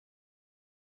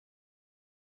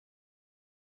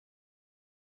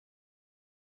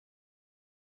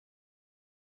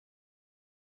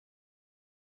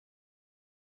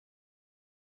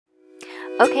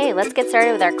Okay, let's get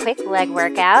started with our quick leg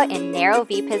workout in narrow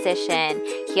V position.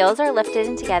 Heels are lifted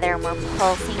in together and we're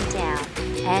pulsing down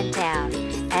and down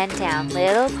and down.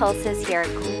 Little pulses here.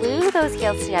 Glue those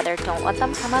heels together. Don't let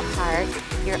them come apart.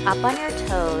 You're up on your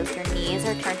toes. Your knees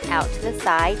are turned out to the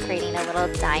side, creating a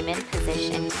little diamond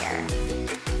position here.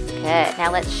 Good.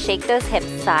 Now let's shake those hips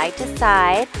side to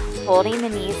side, holding the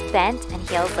knees bent and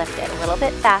heels lifted. A little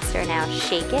bit faster now.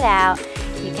 Shake it out.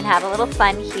 You can have a little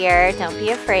fun here. Don't be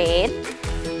afraid.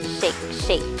 Shake,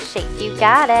 shake, shake. You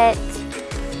got it.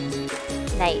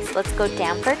 Nice. Let's go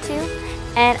down for 2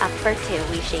 and up for 2.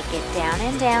 We shake it down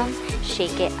and down.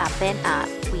 Shake it up and up.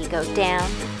 We go down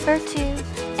for 2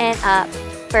 and up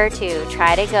for 2.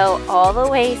 Try to go all the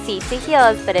way seat to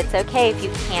heels, but it's okay if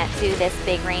you can't do this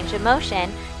big range of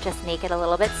motion. Just make it a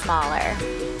little bit smaller.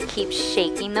 Keep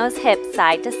shaking those hips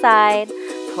side to side.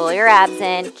 Pull your abs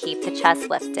in. Keep the chest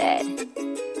lifted.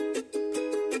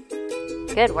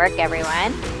 Good work,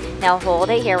 everyone. Now hold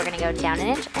it here. We're going to go down an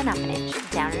inch and up an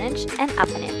inch, down an inch and up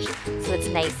an inch. So it's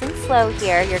nice and slow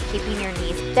here. You're keeping your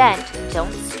knees bent.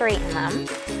 Don't straighten them.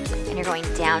 And you're going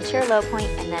down to your low point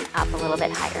and then up a little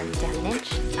bit higher. Down an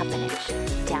inch, up an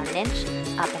inch, down an inch,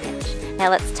 up an inch.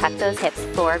 Now let's tuck those hips.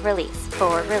 Forward release,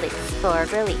 forward release,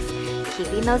 forward release.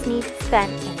 Keeping those knees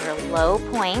bent in your low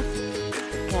point.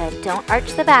 Good. Don't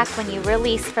arch the back when you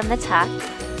release from the tuck.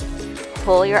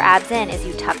 Pull your abs in as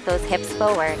you tuck those hips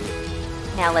forward.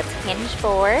 Now let's hinge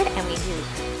forward and we do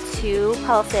 2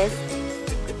 pulses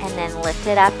and then lift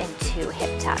it up in 2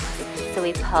 hip tucks. So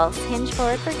we pulse, hinge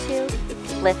forward for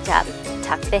 2, lift up,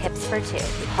 tuck the hips for 2.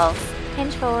 Pulse,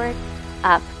 hinge forward,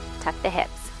 up, tuck the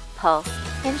hips. Pulse,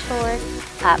 hinge forward,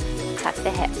 up, tuck the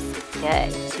hips.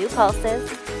 Good. 2 pulses,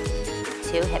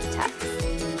 2 hip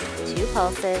tucks. 2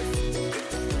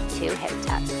 pulses, 2 hip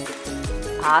tucks.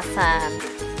 Awesome.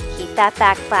 Keep that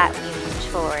back flat when you hinge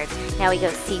forward. Now we go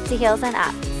seat to heels and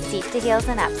up, seat to heels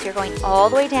and up. So you're going all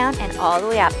the way down and all the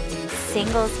way up.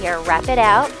 Singles here, wrap it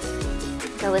out.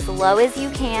 Go as low as you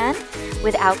can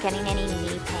without getting any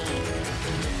knee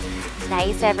pain.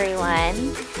 Nice,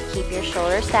 everyone. Keep your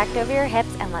shoulders stacked over your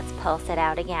hips and let's pulse it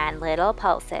out again. Little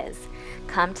pulses.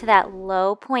 Come to that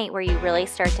low point where you really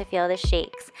start to feel the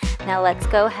shakes. Now let's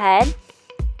go ahead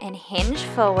and hinge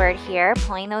forward here,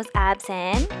 pulling those abs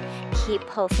in. Keep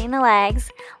pulsing the legs.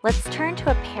 Let's turn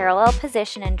to a parallel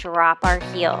position and drop our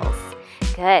heels.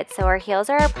 Good, so our heels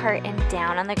are apart and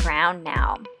down on the ground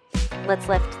now. Let's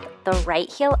lift the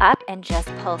right heel up and just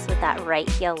pulse with that right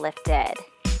heel lifted.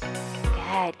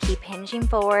 Good, keep hinging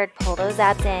forward, pull those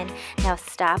abs in. Now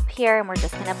stop here and we're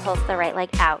just gonna pulse the right leg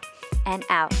out and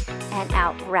out and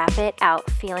out. Wrap it out,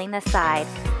 feeling the side.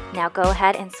 Now go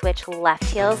ahead and switch left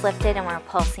heels lifted and we're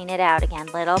pulsing it out again.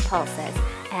 Little pulses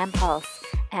and pulse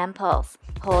and pulse.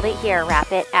 Hold it here,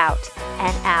 wrap it out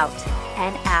and out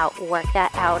and out. Work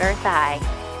that outer thigh.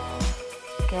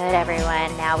 Good,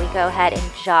 everyone. Now we go ahead and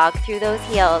jog through those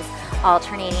heels,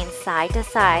 alternating side to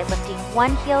side, lifting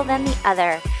one heel then the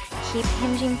other. Keep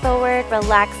hinging forward,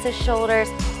 relax the shoulders,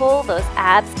 pull those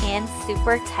abs in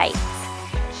super tight.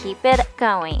 Keep it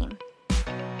going.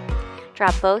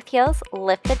 Drop both heels,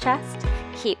 lift the chest,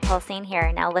 keep pulsing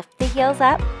here. Now lift the heels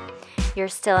up. You're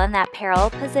still in that parallel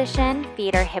position.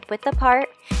 Feet are hip width apart,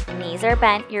 knees are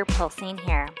bent, you're pulsing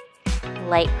here.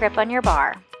 Light grip on your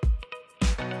bar.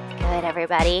 Good,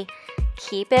 everybody.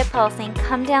 Keep it pulsing.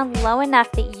 Come down low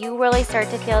enough that you really start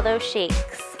to feel those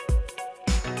shakes.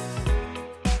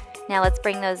 Now let's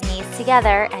bring those knees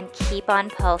together and keep on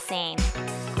pulsing.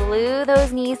 Glue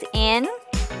those knees in.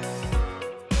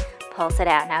 Pulse it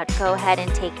out. Now go ahead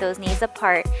and take those knees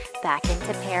apart back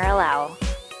into parallel.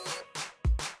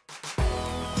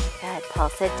 Good,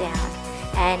 pulse it down.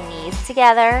 And knees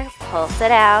together, pulse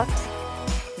it out.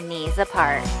 Knees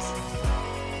apart.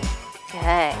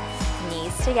 Good.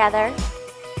 Knees together.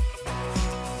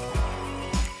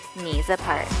 Knees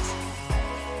apart.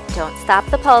 Don't stop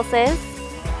the pulses.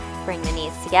 Bring the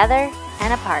knees together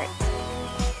and apart.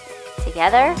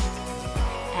 Together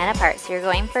and apart. So you're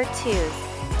going for 2s.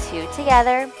 2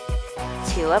 together,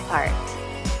 2 apart.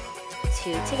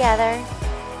 2 together,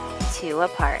 2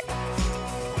 apart.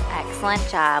 Excellent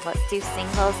job. Let's do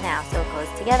singles now. So it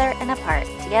goes together and apart,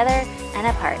 together and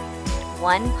apart.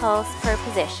 1 pulse per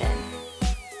position.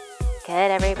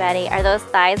 Good, everybody. Are those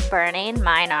thighs burning?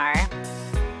 Mine are.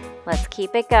 Let's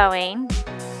keep it going.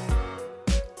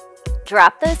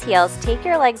 Drop those heels. Take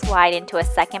your legs wide into a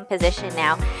second position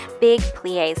now. Big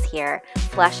plies here.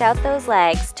 Flush out those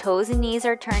legs. Toes and knees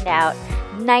are turned out.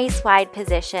 Nice wide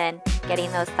position. Getting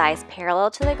those thighs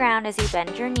parallel to the ground as you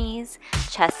bend your knees.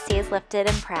 Chest stays lifted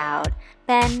and proud.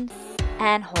 Bend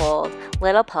and hold.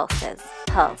 Little pulses,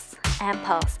 pulse and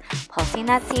pulse. Pulsing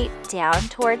that seat down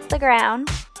towards the ground.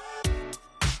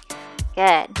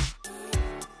 Good.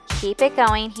 Keep it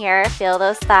going here. Feel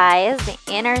those thighs, the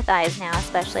inner thighs now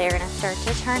especially are going to start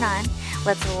to turn on.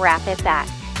 Let's wrap it back.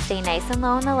 Stay nice and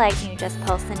low in the legs and you just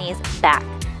pulse the knees back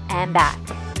and back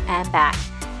and back.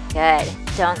 Good.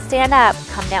 Don't stand up.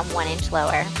 Come down 1 inch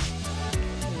lower.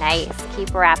 Nice.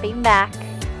 Keep wrapping back.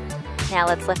 Now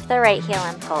let's lift the right heel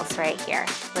and pulse right here.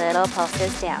 Little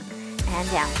pulses down and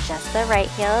down. Just the right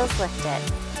heel is lifted.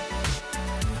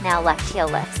 Now left heel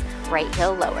lifts. Right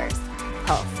heel lowers.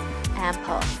 Pulse and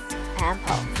pulse and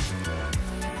pulse.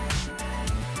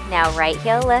 Now right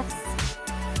heel lifts.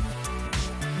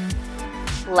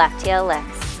 Left heel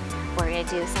lifts. We're going to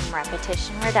do some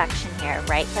repetition reduction here.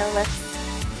 Right heel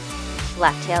lifts.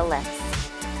 Left heel lifts.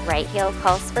 Right heel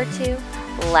pulse for 2.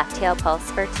 Left heel pulse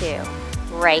for 2.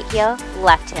 Right heel,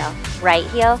 left heel. Right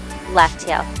heel, left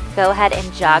heel. Go ahead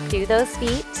and jog through those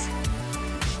feet.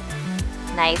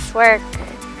 Nice work.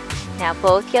 Now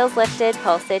both heels lifted,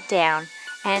 pulse it down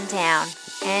and down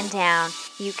and down.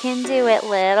 You can do it.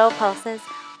 Little pulses.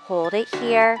 Hold it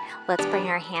here. Let's bring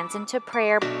our hands into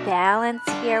prayer. Balance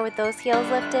here with those heels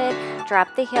lifted.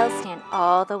 Drop the heels, stand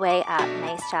all the way up.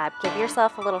 Nice job. Give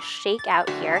yourself a little shake out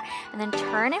here and then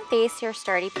turn and face your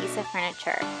sturdy piece of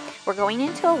furniture. We're going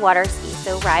into a water ski,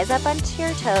 so rise up onto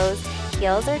your toes.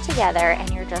 Heels are together and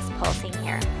you're just pulsing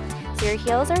here. So your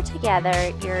heels are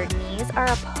together, your knees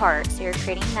are apart, so you're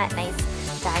creating that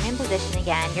nice diamond position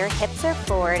again. Your hips are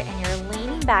forward and you're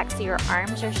leaning back so your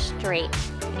arms are straight.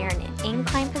 And you're in an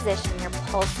inclined position, you're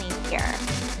pulsing here.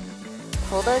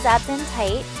 Pull those abs in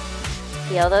tight.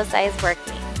 Feel those thighs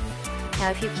working. Now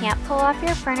if you can't pull off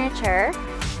your furniture,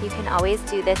 you can always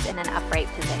do this in an upright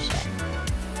position.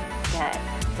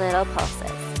 Good. Little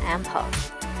pulses and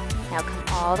pulse. Now come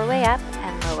all the way up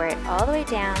and lower it all the way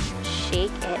down.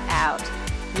 Shake it out.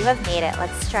 You have made it.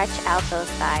 Let's stretch out those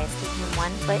thighs. Taking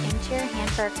one foot into your hand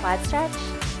for a quad stretch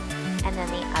and then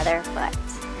the other foot.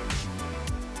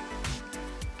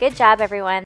 Good job, everyone.